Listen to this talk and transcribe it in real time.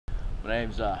My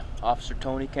name's Officer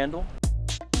Tony Kendall.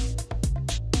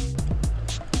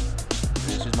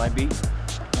 This is my beat,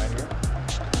 right here.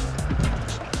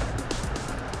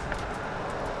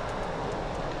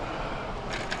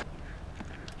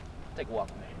 Take a walk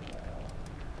with me.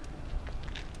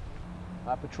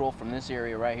 I patrol from this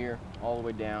area right here all the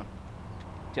way down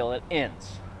till it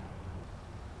ends.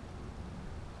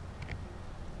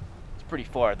 It's pretty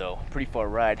far though, pretty far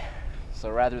ride. So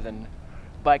rather than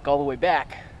bike all the way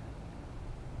back,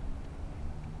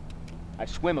 I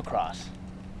swim across.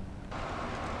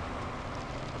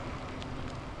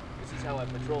 This is how I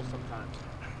patrol sometimes.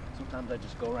 Sometimes I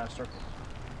just go around circles.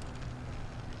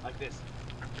 Like this.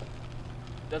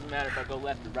 Doesn't matter if I go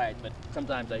left or right, but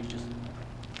sometimes I just,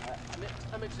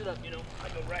 I mix it up, you know. I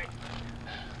go right,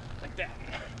 like that.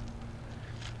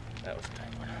 That was a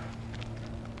tight one.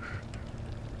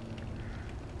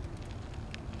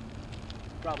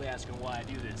 Probably asking why I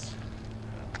do this.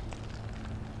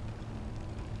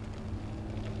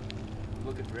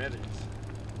 Looking for evidence.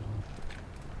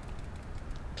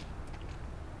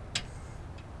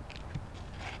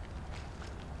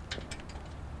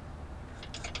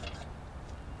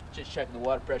 Just checking the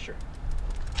water pressure.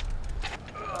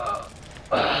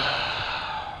 I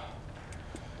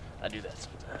do that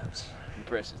sometimes.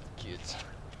 Impresses the kids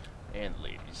and the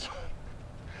ladies.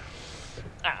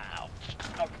 Ow.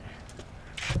 Okay.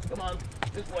 Come on,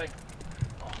 this way.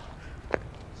 Oh.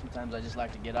 Sometimes I just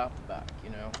like to get off the bike,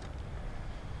 you know.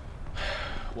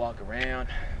 Walk around,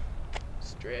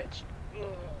 stretch.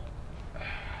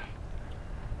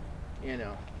 You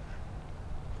know.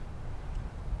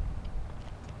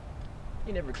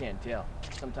 You never can tell.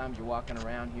 Sometimes you're walking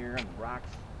around here on the rocks.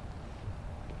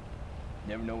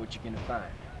 Never know what you're gonna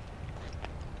find.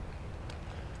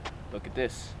 Look at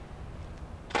this.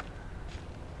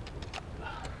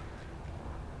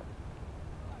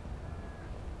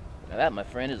 Now that, my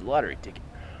friend, is a lottery ticket.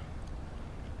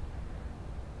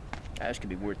 Now, this could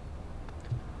be worth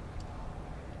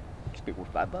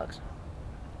 $5.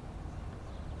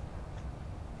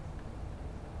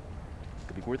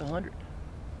 Could be worth 100.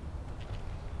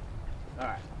 All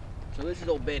right, so this is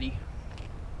old Betty.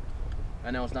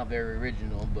 I know it's not very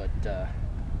original, but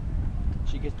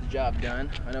she gets the job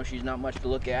done. I know she's not much to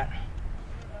look at,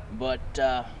 but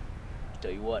tell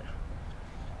you what,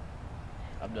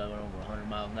 I've done over 100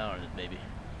 miles an hour in this baby.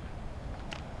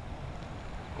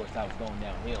 Of course, I was going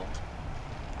downhill,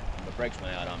 and the brakes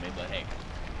went out on me, but hey,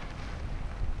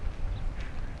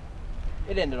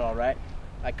 it ended all right.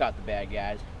 I caught the bad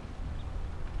guys.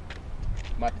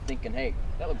 Might be thinking, hey,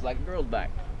 that looks like a girl's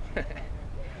back.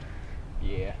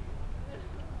 Yeah,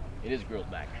 it is a girl's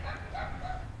back.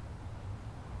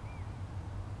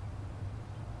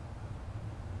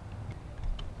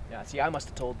 Yeah, see, I must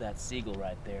have told that seagull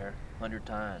right there 100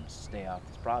 times to stay off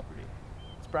this property.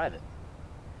 It's private.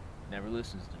 Never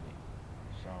listens to me.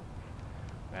 So,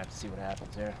 I have to see what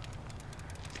happens there.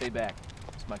 Stay back.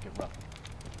 This might get rough.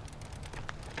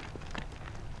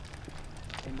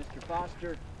 Hey, Mr.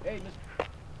 Foster. Hey, Mr.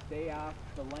 Stay off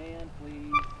the land,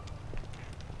 please.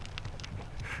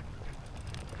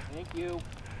 Thank you.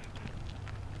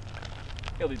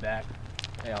 He'll be back.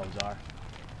 They always are.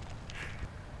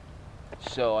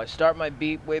 So I start my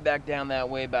beat way back down that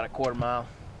way, about a quarter mile.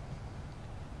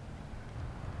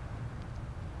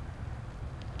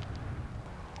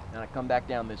 And I come back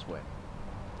down this way.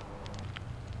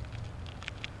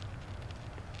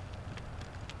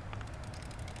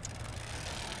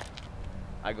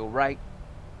 I go right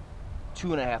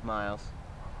 2.5 miles,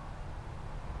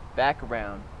 back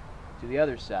around to the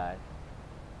other side,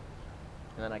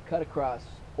 and then I cut across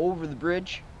over the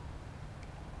bridge,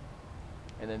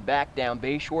 and then back down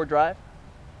Bay Shore Drive,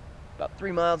 about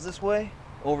 3 miles this way,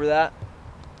 over that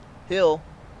hill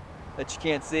that you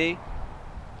can't see,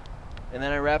 and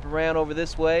then I wrap around over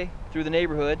this way through the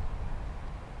neighborhood,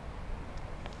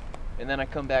 and then I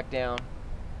come back down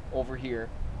over here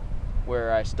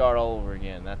where I start all over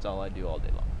again. That's all I do all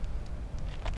day long.